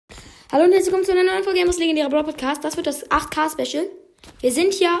Hallo und herzlich willkommen zu einer neuen Folge Gamers legendärer Brawl Podcast. Das wird das 8K Special. Wir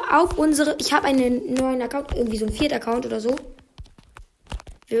sind hier auf unsere... Ich habe einen neuen Account, irgendwie so einen 4. Account oder so.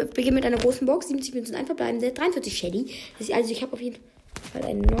 Wir beginnen mit einer großen Box, 70 Münzen, ein verbleibende, 43 Shelly. Also ich habe auf jeden Fall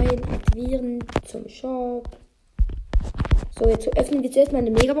einen neuen aktivieren zum Shop. So, jetzt öffnen wir zuerst mal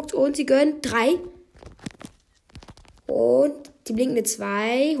eine Megabox und sie gönnen 3. Und die blinkende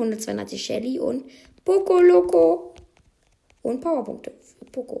 2, 132 Shelly und Poco Loco. Und Powerpunkte für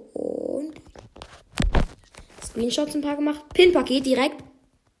Poco. Und Screenshots ein paar gemacht. Pin-Paket direkt.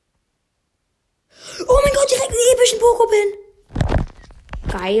 Oh mein Gott, direkt einen epischen Poco-Pin.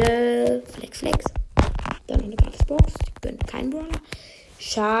 Geil. Flex. Dann noch eine Gratis-Box. Ich gönne keinen Brawler.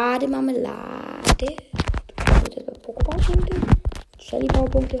 Schade Marmelade. Poco-Powerpunkte.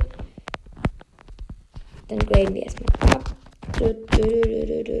 Shelly-Powerpunkte. Dann graden wir erstmal ab.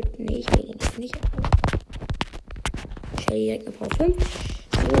 Nee, ich will den jetzt nicht ab. Shelly direkt eine Power 5.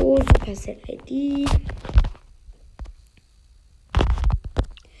 So, Supercell ID.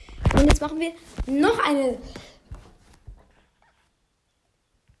 Und jetzt machen wir noch eine.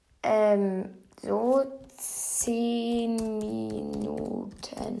 So 10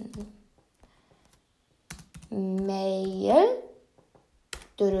 Minuten. Mail.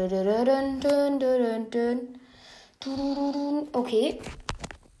 Okay.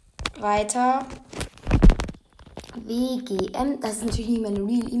 Weiter. WGM. Das ist natürlich nicht meine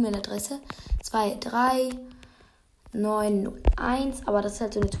real E-Mail-Adresse. 23901. Aber das ist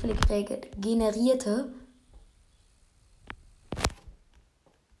halt so eine zufällig generierte.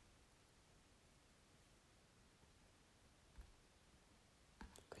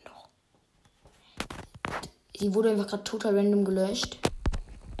 Genau. Die wurde einfach gerade total random gelöscht.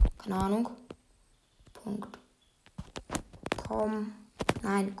 Keine Ahnung. Punkt. Com.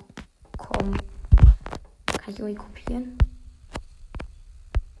 Nein. Com. Kann ich irgendwie kopieren?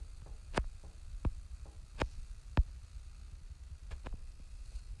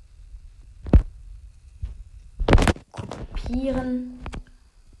 Kopieren.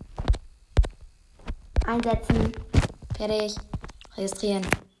 Einsetzen. Fertig. Registrieren.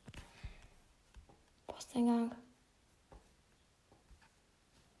 Posteingang.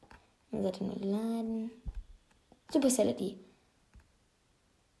 Dann sollte nur laden. Supercell ID.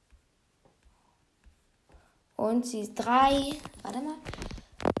 Und sie ist 3. Warte mal.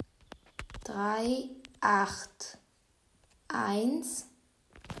 3, 8, 1,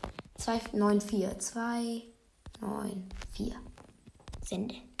 2, 9, 4. 2, 9, 4.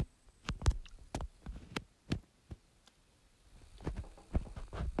 Sende.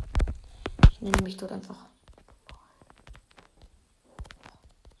 Ich nenne mich dort einfach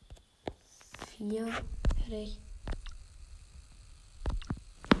 4. Fertig.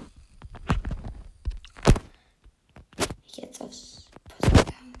 Jetzt aufs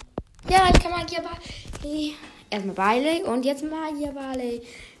Posteingang. Ja, ich kann Magier Barley. Erstmal Barley und jetzt Magier Barley.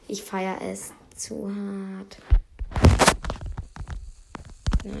 Ich feiere es zu hart.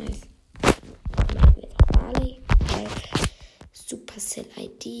 Nice. Machen wir jetzt auch Barley. Supercell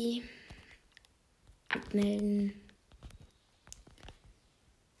ID. Abmelden.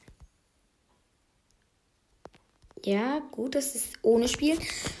 Ja, gut, das ist ohne Spiel.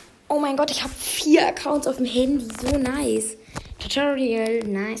 Oh mein Gott, ich habe 4 Accounts auf dem Handy. So nice. Tutorial.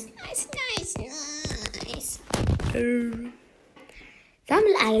 Nice.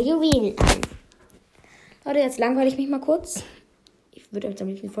 Sammel alle Juwelen an. Leute, jetzt langweile ich mich mal kurz. Ich würde jetzt am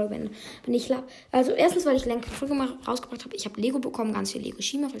liebsten die Folge beenden. Wenn ich also erstens, weil ich länger keine Folge rausgebracht habe. Ich habe Lego bekommen. Ganz viel Lego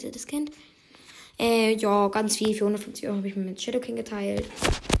Shima, falls ihr das kennt. Ja, ganz viel. Für 150 € habe ich mir mit Shadow King geteilt.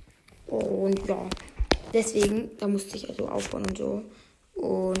 Und ja. Deswegen, da musste ich also aufbauen und so.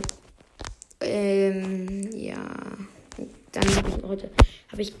 Und ja. Dann habe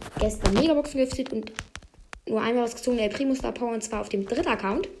ich gestern Megaboxen geöffnet und nur einmal was gezogen, der Primo Star Power, und zwar auf dem 3.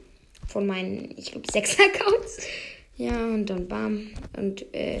 Account von meinen, ich glaube, 6 Accounts. Ja, und dann bam. Und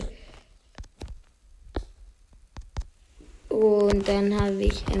dann habe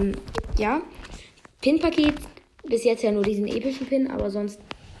ich, ja, Pin-Paket. Bis jetzt ja nur diesen epischen Pin, aber sonst,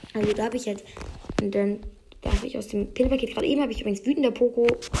 also da habe ich jetzt, und dann da habe ich aus dem Pin-Paket, gerade eben habe ich übrigens wütender Poco,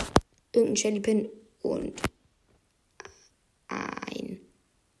 irgendeinen Shelly-Pin und ein.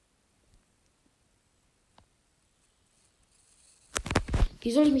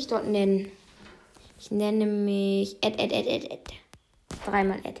 Wie soll ich mich dort nennen? Ich nenne mich Ed.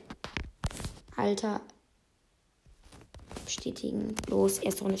 3-mal Ed. Alter. Bestätigen. Los,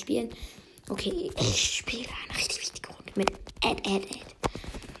 erste Runde spielen. Okay, ich spiele eine richtig wichtige Runde mit Ed.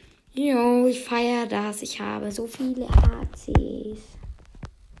 Jo, ich feiere das. Ich habe so viele ACs.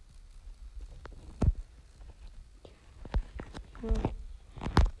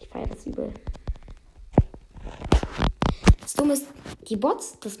 Ich feiere das ist übel. Das Dumme ist, die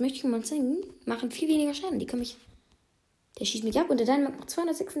Bots, das möchte ich mal zeigen, machen viel weniger Schaden. Die können mich... Der schießt mich ab und der Dynamite macht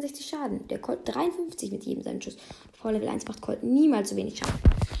 266 Schaden. Der Colt 53 mit jedem seinem Schuss. Vor Level 1 macht Colt niemals so wenig Schaden.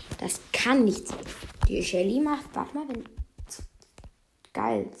 Das kann nicht sein. Die Shelly macht, warte mal, wenn...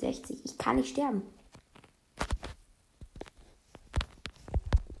 Geil, 60. Ich kann nicht sterben.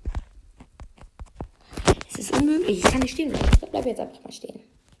 Es ist unmöglich. Ich kann nicht stehen bleiben. Ich bleibe jetzt einfach mal stehen.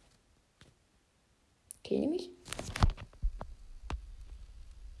 Killen die mich?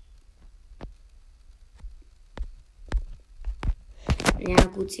 Ja,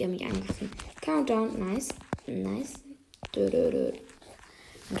 gut, sie haben mich angegriffen. Countdown, nice. Nice.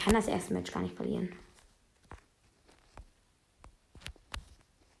 Man kann das erste Match gar nicht verlieren.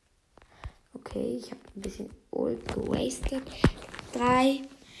 Okay, ich habe ein bisschen Ult gewastet. 3,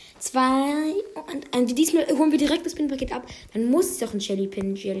 2 und diesmal holen wir direkt das Pin-Paket ab. Dann muss ich doch einen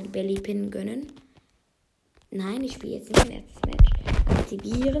Jelly-Belly-Pin gönnen. Nein, ich spiele jetzt nicht mein erstes Match.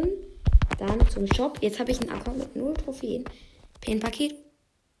 Aktivieren. Dann zum Shop. Jetzt habe ich einen Account mit 0 Trophäen. Pin-Paket.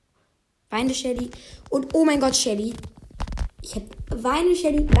 Weinende Shelly. Und oh mein Gott, Shelly. Ich habe weinende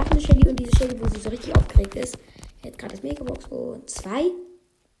Shelly, lachende Shelly und diese Shelly, wo sie so richtig aufgeregt ist. Jetzt gerade das Megabox und 2.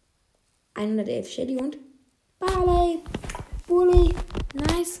 111 Shelly und Barley. Bully.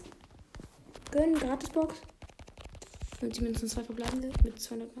 Nice. Gönnen, Gratisbox. 50 Münzen, 2 verbleibende mit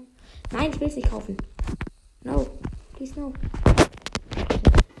 200 Gramm. Nein, ich will es nicht kaufen. No. Please no.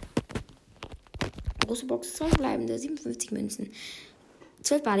 Große Box, 2 verbleibende, 57 Münzen.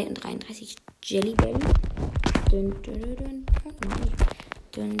 12 Barley und 33 Jelly Belly. Dun, dun, dun, dun. Nein.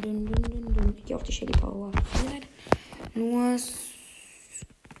 Dun, dun, dun, dun, dun. Ich gehe auf die Shelly Power. Nur...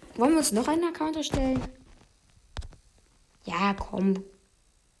 Wollen wir uns noch einen Account erstellen? Ja, komm.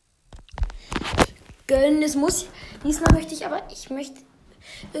 Gönnen, es muss. Diesmal möchte ich, aber ich möchte...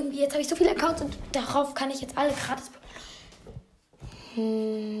 Irgendwie, jetzt habe ich so viele Accounts und darauf kann ich jetzt alle gratis...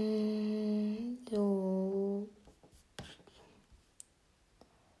 So...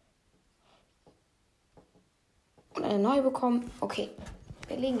 Und eine neue bekommen. Okay,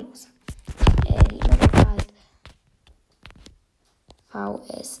 wir legen los.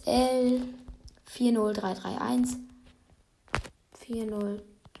 VSL 40331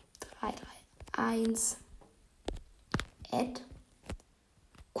 40331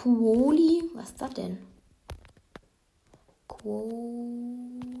 Quoli, was ist das denn?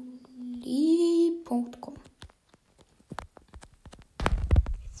 Quoli.com.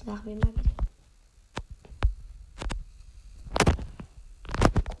 Jetzt machen wir mal wieder.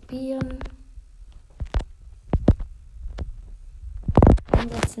 Kopieren.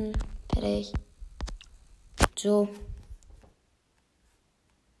 Einsetzen. Fertig. So.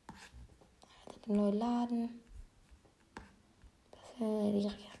 Neu laden. Die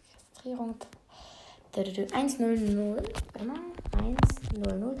Registrierung. 100. Warte mal.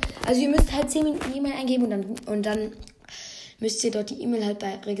 100. Also ihr müsst halt 10 Minuten E-Mail eingeben und dann müsst ihr dort die E-Mail halt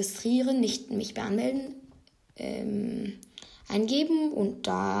bei registrieren, nicht mich bei anmelden, eingeben und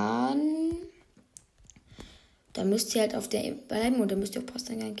dann müsst ihr halt auf der bleiben und dann müsst ihr auf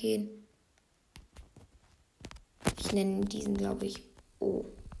Posteingang gehen. Ich nenne diesen, glaube ich,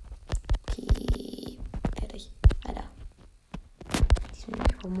 okay. Fertig. Weiter. Diesmal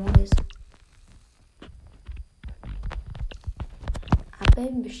ist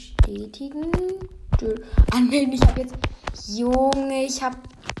Abmelden, bestätigen. Anmelden, ich habe jetzt... Junge, ich habe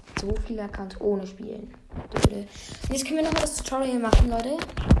so viele Accounts ohne Spielen. Und jetzt können wir nochmal das Tutorial machen, Leute.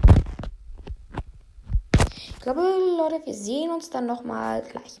 Ich glaube, Leute, wir sehen uns dann nochmal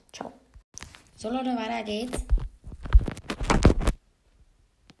gleich. Ciao. So, Leute, weiter geht's.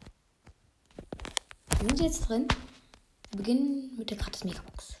 Wir sind jetzt drin. Wir beginnen mit der gratis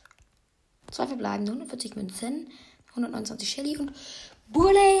Megabox. 2 verbleibende, 140 Münzen, 129 Shelly und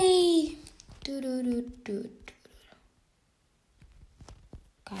Bully. Geil,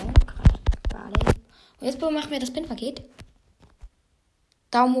 gratis Barley. Und jetzt machen wir das Pin-Paket.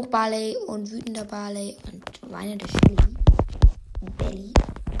 Daumen hoch Barley und wütender Barley und weinende Shelly. Belly.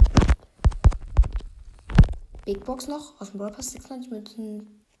 Big Box noch aus dem Brawl Pass, 96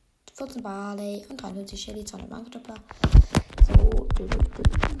 Münzen, 14 Barley und 93 Shelly, 200 Markendoppler. So.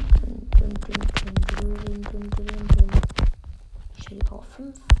 Shelly Power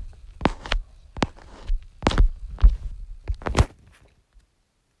 5.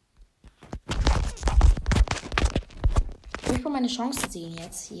 Ich will meine Chance sehen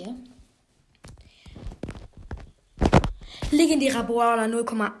jetzt hier. Legendärer Brawler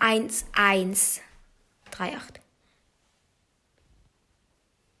 0,1138.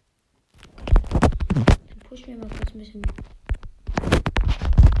 Dann pushen wir mal kurz ein bisschen.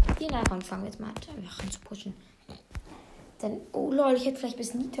 Hier. davon fangen wir jetzt mal an zu pushen. Dann, oh lol, ich hätte vielleicht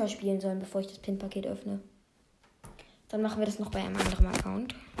bis Nita spielen sollen, bevor ich das Pin-Paket öffne. Dann machen wir das noch bei einem anderen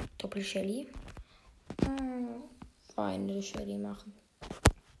Account. Doppel Shelly. Feinde Shelly machen.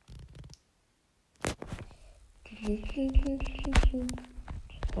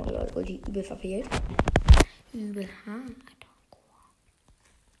 Oh lol, die übel verfehlt. Übel hart.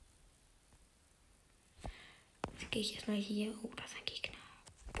 Jetzt gehe ich erstmal hier. Oh, das ist ein Gegner.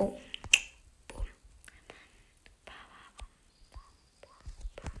 Boom. Boom.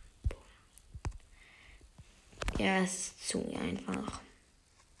 Ja, es ist zu einfach.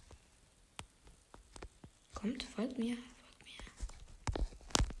 Kommt, folgt mir.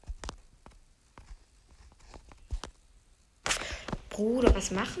 Bruder, was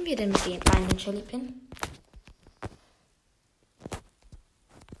machen wir denn mit den beiden Shelly Pin?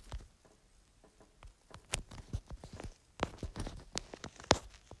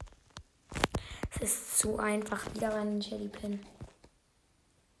 Es ist zu einfach. Wieder einen Shelly Pin.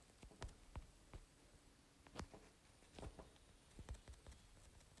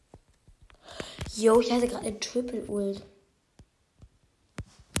 Jo, ich hatte gerade eine Triple Ult.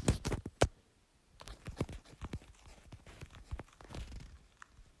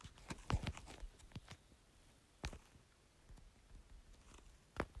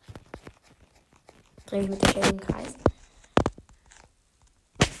 Drehe mich mit der Shelly im Kreis.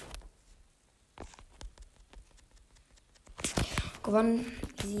 Gewonnen.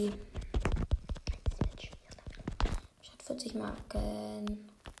 Easy. Ich hatte 40 Marken.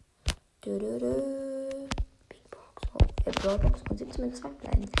 Big Box. Oh, Brawlbox und 17 mit 2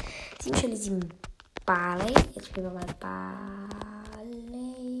 bleiben. 7 Shelly, 7 Barley. Jetzt spielen wir mal Barley.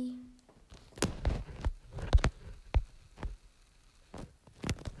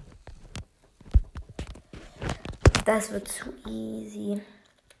 Das wird zu easy.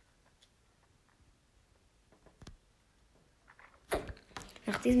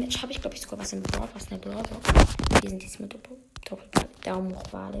 Nach diesem Match habe ich, glaube ich, sogar was im Brawl, was in der Brawlbox. Wir sind diesmal doppelt Daumen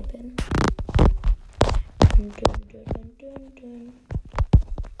hoch Wale bin.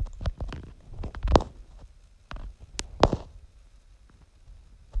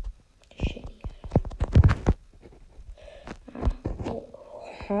 Shelly.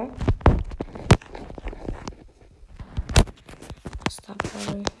 Star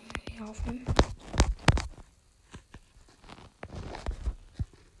Power laufen.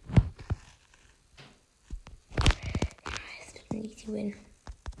 Es wird ein easy win.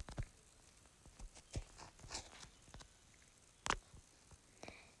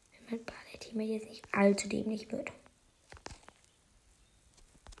 Wenn mein Ballet-Team jetzt nicht allzu dämlich wird.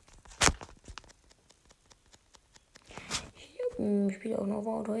 Ich spiele auch noch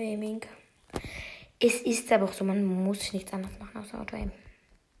Auto-Aiming. Es ist aber auch so, man muss nichts anderes machen als Auto-Aim.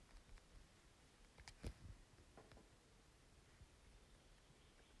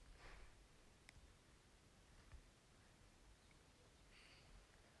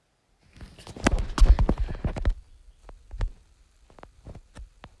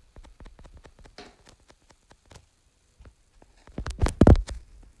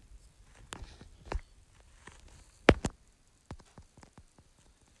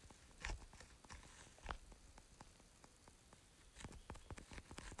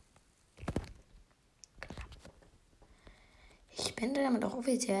 Ich bin damit auch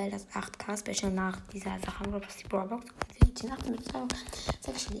offiziell das 8K-Special nach dieser Sache, was die Brawlbox. Die 8 mit 2,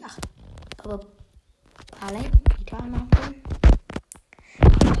 6 schon die 8. Aber Barley, Vita machen.